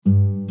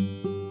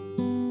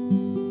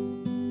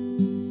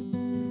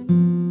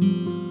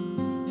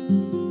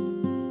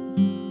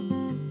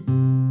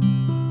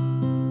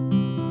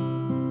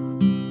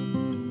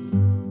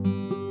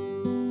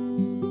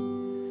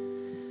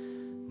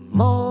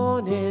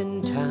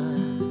Morning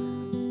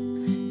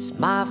time is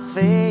my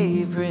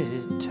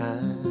favorite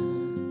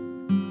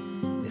time,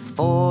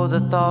 before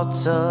the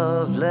thoughts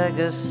of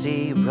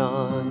legacy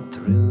run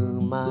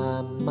through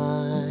my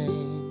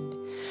mind.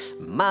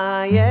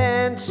 My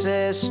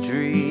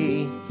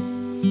ancestry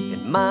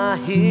and my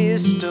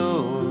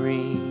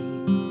history,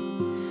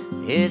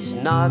 it's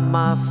not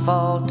my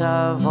fault,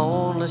 I've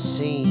only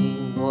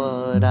seen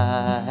what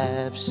I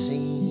have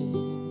seen.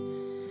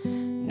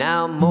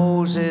 Now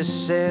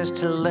Moses says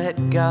to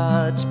let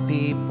God's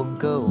people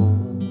go,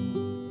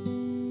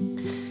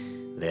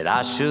 that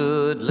I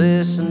should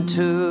listen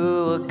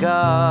to a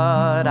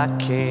God I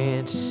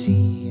can't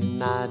see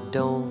and I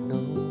don't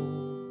know.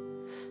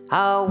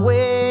 Our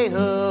way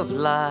of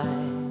life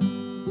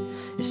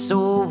is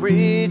so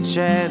rich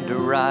and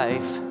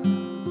rife,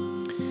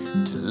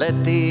 to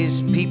let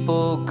these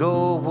people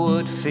go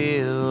would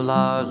fill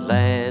our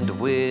land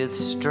with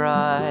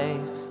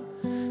strife.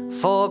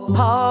 For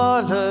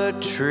parlor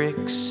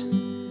tricks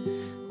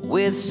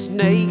with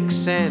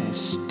snakes and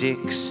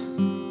sticks,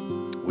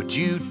 would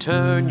you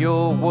turn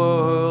your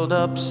world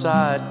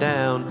upside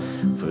down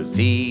for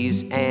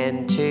these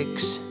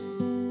antics?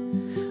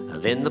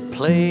 Then the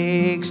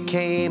plagues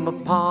came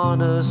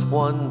upon us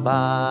one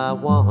by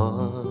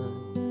one,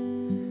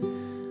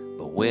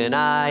 but when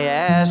I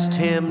asked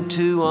him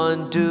to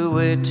undo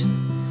it,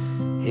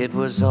 it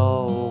was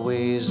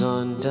always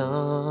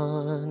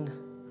undone.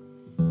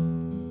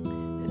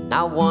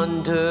 I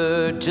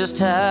wondered just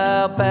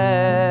how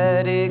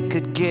bad it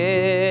could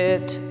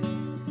get.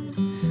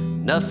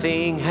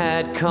 Nothing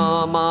had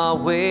come our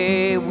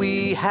way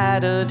we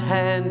hadn't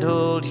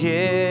handled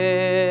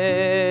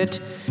yet.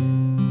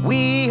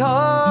 We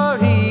are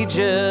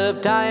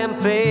Egypt, I am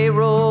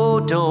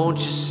Pharaoh, don't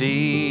you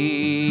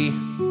see?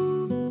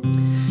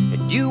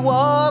 And you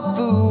are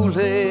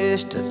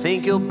foolish to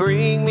think you'll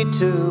bring me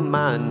to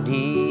my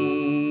knees.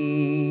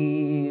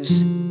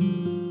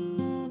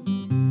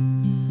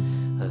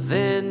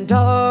 Then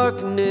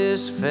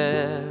darkness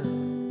fell,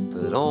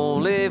 but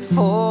only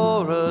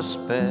for a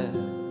spell.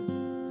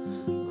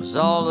 Was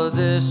all of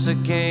this a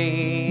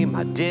game?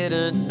 I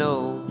didn't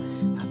know,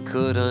 I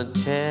couldn't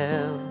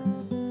tell.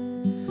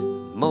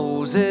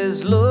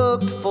 Moses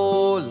looked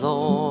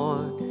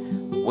forlorn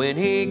when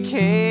he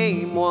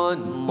came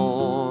one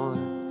more.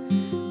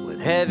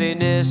 With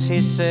heaviness he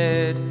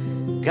said,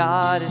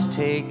 God is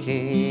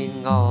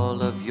taking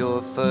all of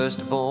your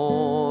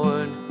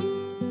firstborn.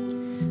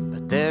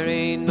 There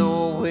ain't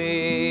no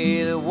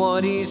way that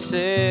what he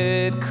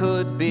said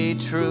could be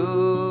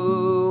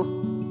true,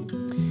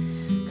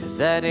 'cause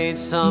that ain't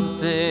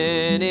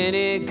something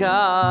any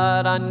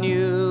God I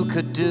knew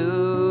could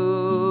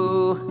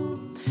do.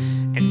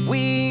 And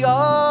we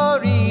are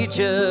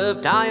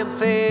Egypt, I am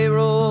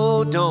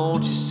Pharaoh,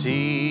 don't you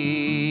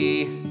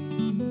see?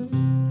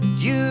 And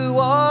you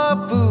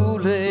are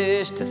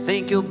foolish to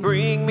think you'll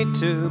bring me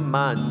to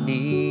my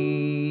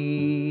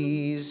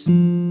knees.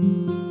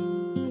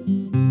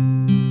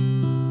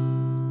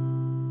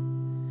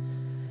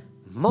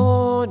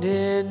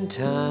 Morning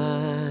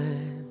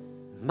time,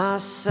 my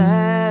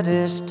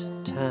saddest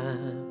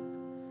time,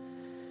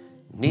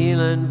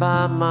 kneeling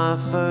by my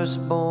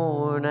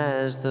firstborn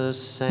as the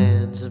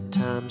sands of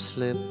time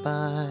slip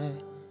by.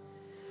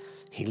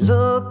 He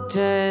looked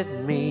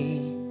at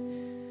me,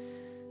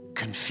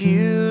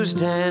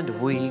 confused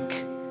and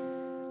weak.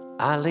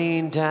 I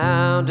leaned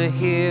down to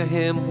hear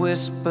him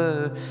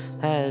whisper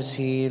as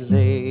he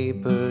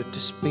labored to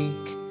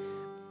speak.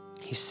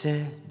 He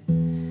said,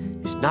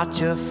 it's not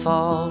your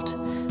fault,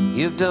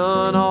 you've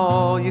done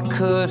all you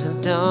could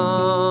have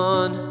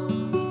done.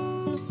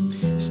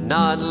 It's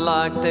not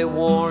like they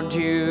warned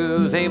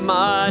you they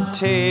might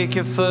take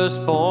your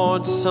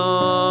firstborn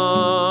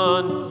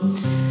son.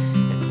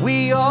 And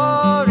we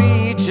are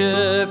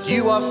Egypt,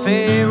 you are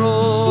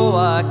Pharaoh,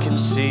 I can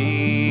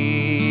see.